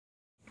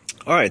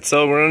Alright,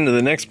 so we're on to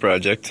the next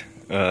project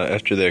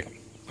after the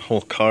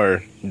whole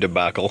car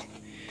debacle.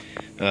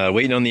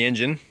 Waiting on the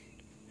engine.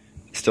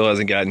 Still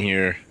hasn't gotten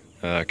here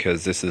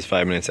because this is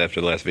 5 minutes after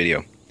the last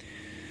video.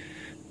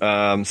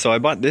 So I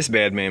bought this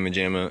bad mamma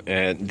jamma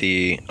at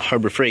the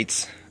Harbor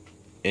Freights,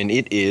 and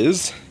it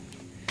is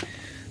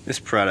this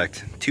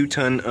product,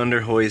 2-ton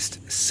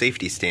underhoist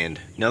safety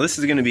stand. Now this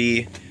is going to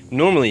be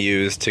normally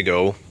used to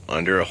go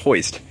under a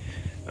hoist,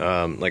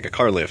 like a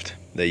car lift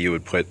that you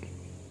would put,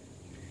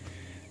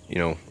 you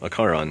know, a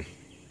car on,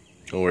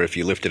 or if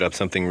you lifted up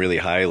something really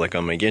high like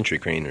on my gantry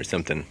crane or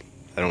something.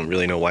 I don't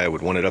really know why I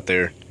would want it up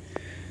there.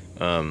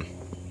 I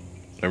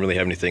don't really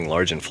have anything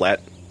large and flat,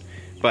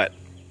 but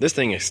this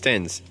thing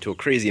extends to a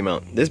crazy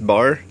amount. This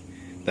bar,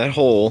 that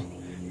hole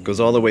goes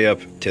all the way up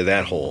to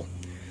that hole.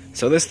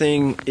 So this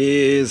thing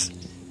is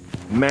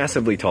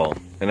massively tall,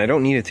 and I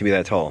don't need it to be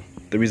that tall.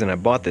 The reason I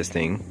bought this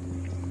thing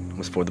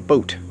was for the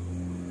boat.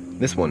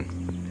 This one.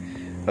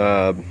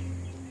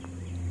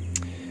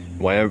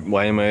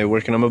 Why am I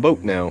working on a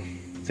boat now? I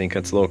think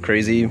that's a little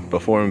crazy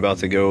before I'm about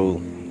to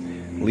go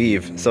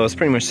leave. So it's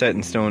pretty much set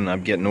in stone.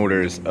 I'm getting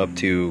orders up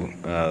to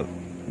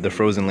the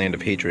frozen land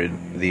of hatred,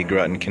 the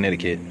Groton,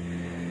 Connecticut,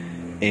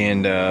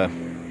 and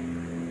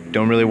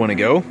don't really want to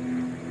go.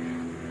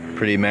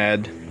 Pretty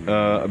mad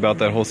about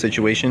that whole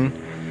situation,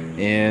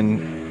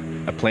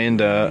 and I planned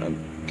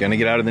gonna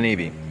get out of the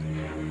Navy,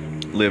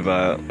 live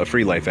a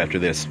free life after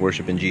this,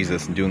 worshiping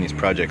Jesus and doing these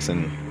projects,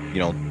 and you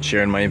know,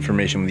 sharing my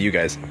information with you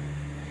guys.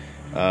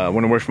 I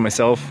want to work for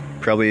myself,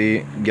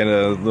 probably get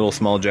a little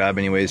small job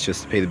anyways,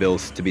 just to pay the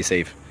bills, to be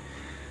safe.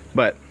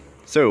 But,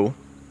 so,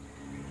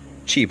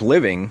 cheap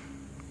living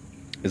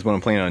is what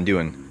I'm planning on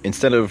doing.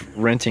 Instead of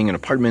renting an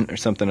apartment or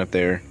something up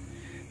there,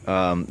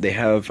 they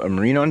have a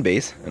marina on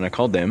base, and I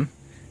called them,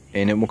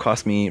 and it will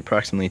cost me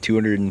approximately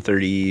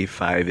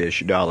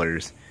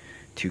 $235-ish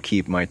to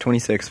keep my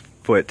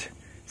 26-foot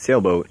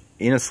sailboat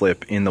in a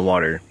slip in the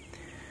water.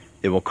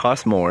 It will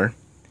cost more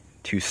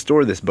to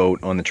store this boat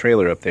on the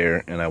trailer up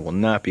there, and I will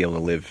not be able to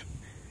live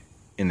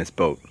in this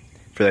boat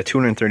for that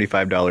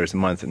 $235 a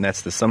month, and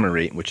that's the summer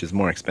rate, which is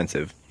more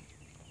expensive.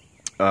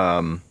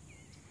 What's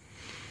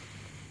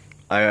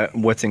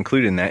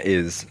included in that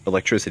is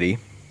electricity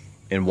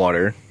and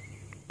water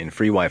and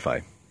free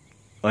Wi-Fi,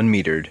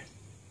 unmetered,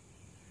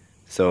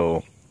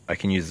 so I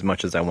can use as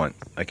much as I want.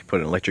 I can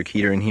put an electric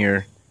heater in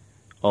here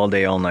all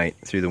day, all night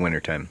through the winter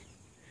time.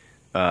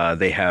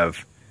 They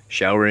have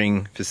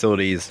showering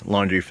facilities,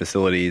 laundry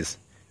facilities,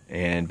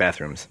 and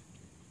bathrooms,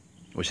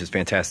 which is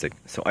fantastic.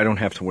 So I don't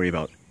have to worry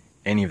about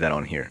any of that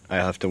on here. I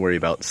have to worry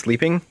about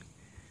sleeping,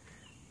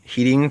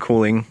 heating,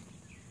 cooling,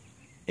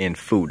 and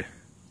food.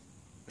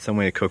 Some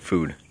way to cook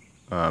food,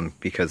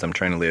 because I'm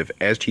trying to live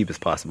as cheap as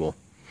possible.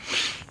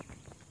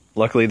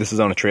 Luckily, this is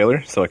on a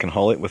trailer, so I can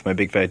haul it with my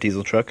big fat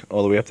diesel truck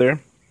all the way up there,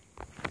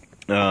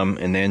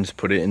 and then just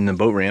put it in the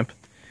boat ramp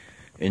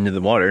into the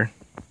water,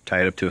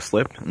 tie it up to a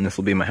slip, and this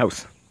will be my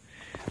house.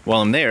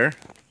 While I'm there,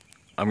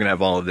 I'm going to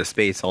have all of this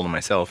space all to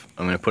myself.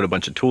 I'm going to put a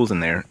bunch of tools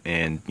in there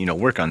and, you know,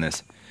 work on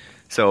this.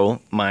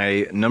 So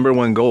my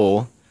 #1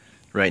 goal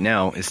right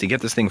now is to get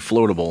this thing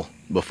floatable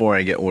before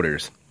I get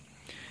orders.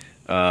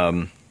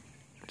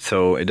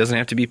 So it doesn't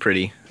have to be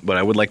pretty, but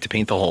I would like to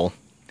paint the hull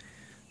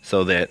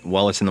so that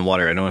while it's in the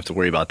water, I don't have to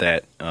worry about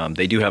that.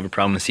 They do have a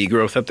problem with sea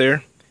growth up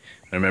there.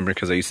 I remember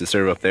because I used to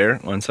serve up there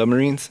on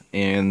submarines,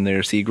 and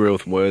their sea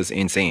growth was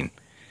insane.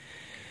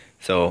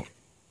 So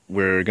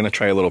we're going to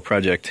try a little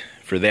project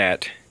for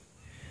that.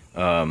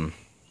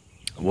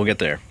 We'll get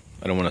there.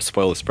 I don't want to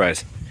spoil the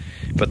surprise.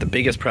 But the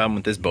biggest problem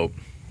with this boat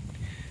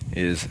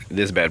is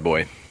this bad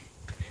boy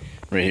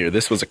right here.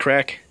 This was a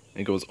crack.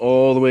 It goes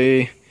all the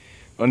way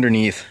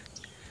underneath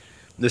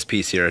this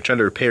piece here. I tried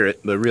to repair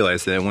it, but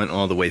realized that it went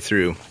all the way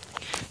through.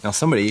 Now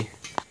somebody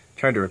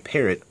tried to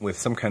repair it with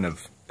some kind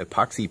of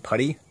epoxy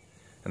putty,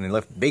 and they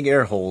left big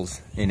air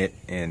holes in it,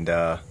 and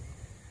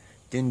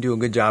didn't do a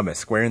good job at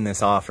squaring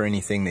this off or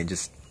anything. They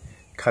just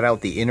cut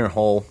out the inner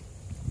hole,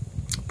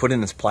 put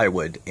in this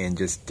plywood, and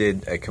just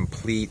did a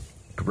complete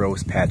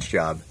gross patch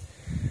job.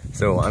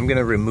 So I'm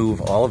gonna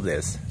remove all of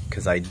this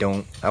because I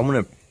want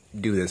to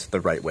do this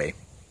the right way.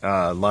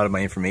 A lot of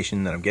my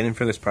information that I'm getting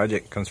for this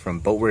project comes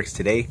from Boatworks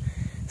Today.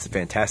 It's a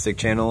fantastic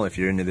channel if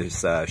you're into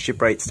this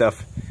shipwright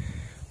stuff,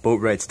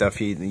 boatwright stuff.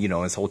 You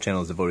know, his whole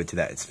channel is devoted to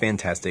that. It's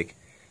fantastic.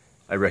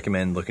 I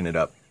recommend looking it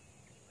up.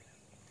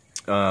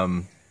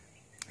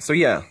 So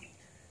yeah,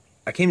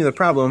 I came to the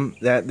problem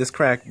that this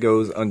crack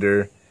goes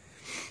under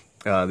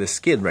this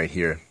skid right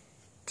here.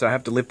 So I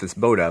have to lift this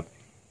boat up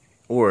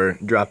or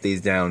drop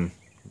these down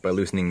by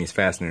loosening these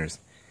fasteners.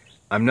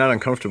 I'm not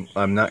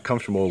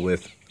comfortable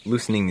with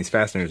loosening these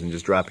fasteners and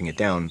just dropping it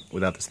down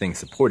without this thing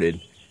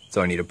supported,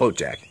 so I need a boat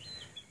jack.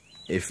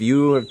 If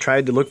you have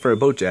tried to look for a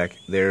boat jack,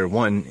 they're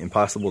 1,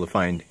 impossible to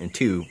find, and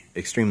 2,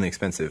 extremely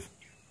expensive,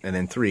 and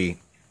then 3,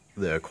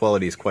 the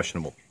quality is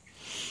questionable.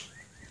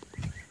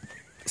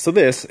 So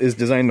this is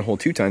designed to hold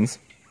 2 tons.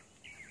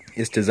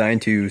 It's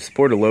designed to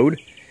support a load,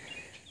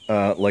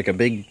 like a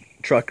big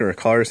truck or a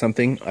car or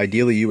something.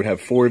 Ideally you would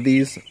have 4 of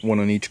these, one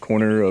on each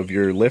corner of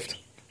your lift,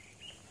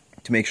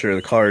 to make sure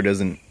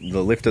the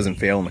lift doesn't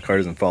fail and the car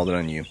doesn't fall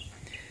on you.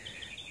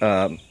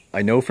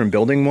 I know from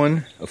building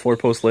one, a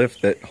 4-post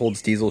lift that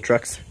holds diesel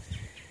trucks,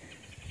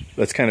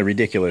 that's kind of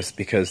ridiculous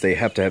because they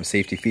have to have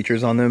safety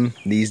features on them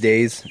these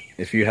days.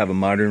 If you have a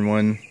modern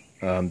one,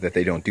 that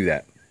they don't do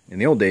that. In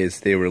the old days,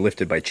 they were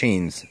lifted by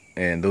chains,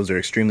 and those are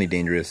extremely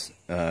dangerous.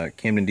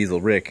 Camden Diesel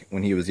Rick,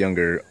 when he was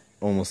younger,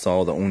 almost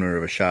saw the owner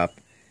of a shop,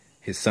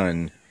 his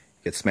son,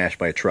 get smashed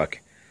by a truck.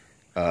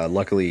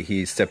 Luckily,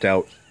 he stepped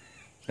out,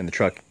 and the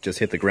truck just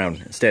hit the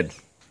ground instead.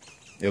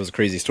 It was a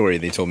crazy story,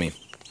 they told me.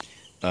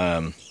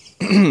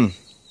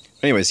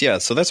 Anyways, yeah,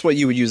 so that's what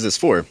you would use this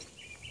for.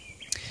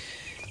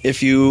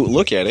 If you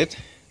look at it,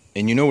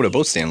 and you know what a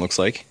boat stand looks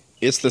like,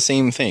 it's the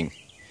same thing.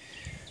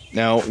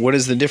 Now, what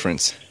is the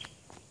difference?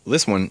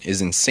 This one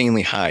is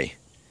insanely high.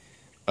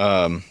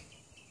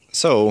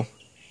 So,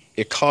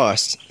 it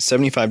costs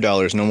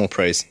 $75 normal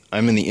price.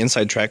 I'm in the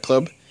Inside Track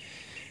Club,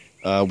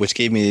 which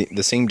gave me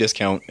the same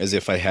discount as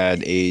if I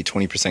had a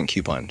 20%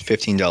 coupon,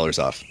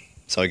 $15 off.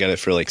 So I got it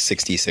for like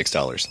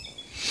 $66.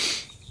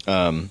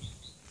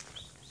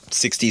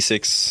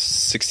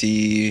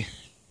 60,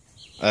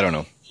 I don't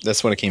know.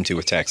 That's what it came to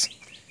with tax.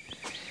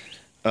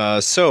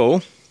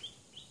 So,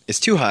 it's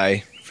too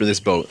high for this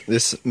boat.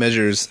 This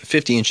measures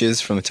 50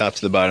 inches from the top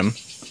to the bottom.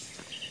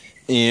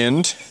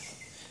 And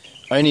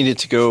I need it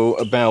to go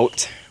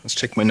about, let's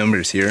check my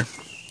numbers here.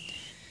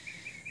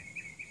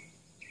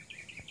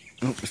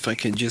 Oh, if I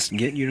could just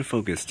get you to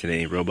focus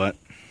today, robot.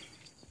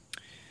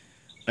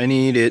 I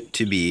need it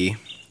to be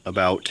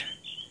about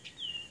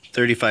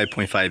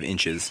 35.5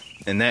 inches.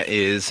 And that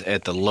is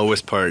at the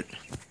lowest part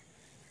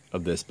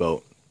of this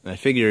boat. And I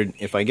figured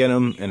if I get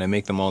them and I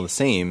make them all the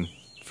same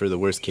for the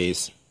worst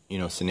case,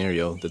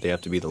 scenario that they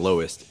have to be the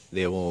lowest,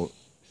 they will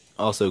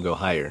also go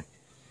higher.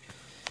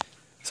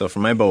 So for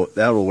my boat,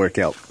 that will work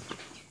out.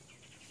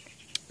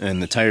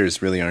 And the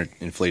tires really aren't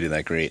inflated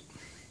that great.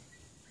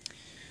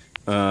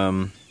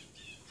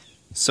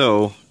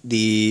 So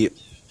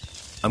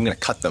I'm gonna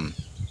cut them,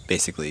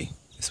 basically.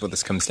 That's what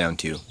this comes down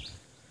to.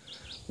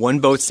 One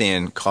boat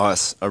stand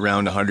costs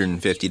around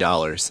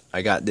 $150.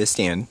 I got this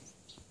stand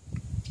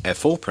at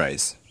full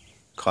price,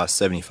 costs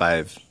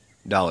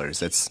 $75.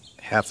 That's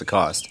half the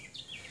cost.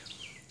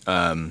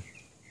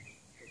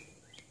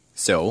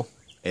 So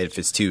if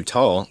it's too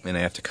tall and I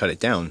have to cut it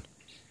down,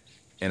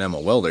 and I'm a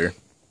welder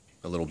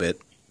a little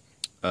bit,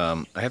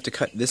 I have to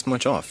cut this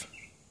much off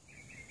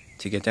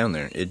to get down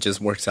there. It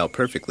just works out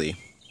perfectly,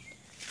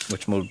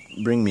 which will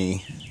bring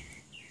me,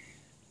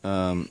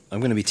 I'm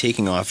going to be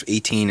taking off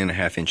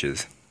 18.5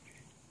 inches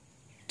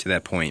to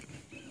that point,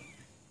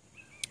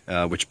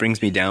 which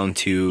brings me down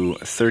to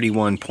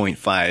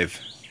 31.5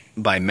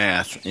 by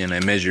math, and I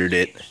measured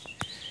it,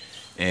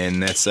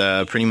 and that's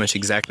pretty much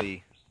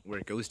exactly where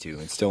it goes to.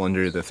 It's still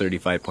under the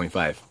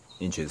 35.5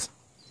 inches.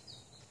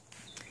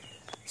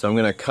 So I'm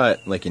going to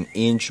cut like an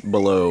inch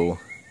below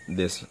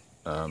this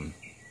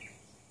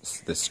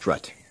this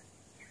strut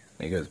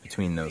that goes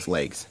between those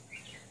legs.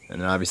 And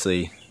then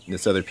obviously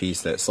this other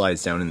piece that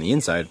slides down in the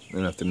inside, I'm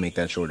going to have to make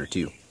that shorter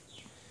too.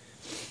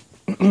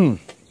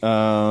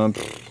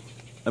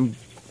 I'm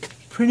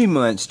pretty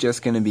much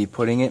just going to be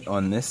putting it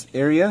on this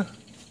area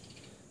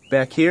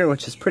back here,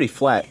 which is pretty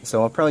flat.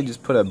 So I'll probably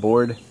just put a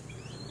board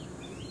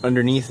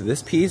underneath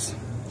this piece,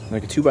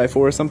 like a 2x4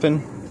 or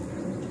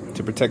something,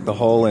 to protect the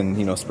hull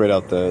and, spread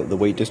out the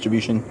weight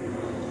distribution.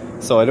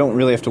 So I don't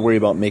really have to worry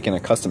about making a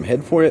custom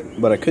head for it,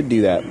 but I could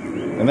do that,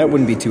 and that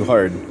wouldn't be too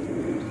hard.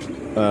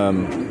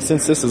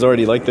 Since this is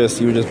already like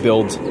this, you would just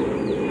build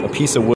a piece of wood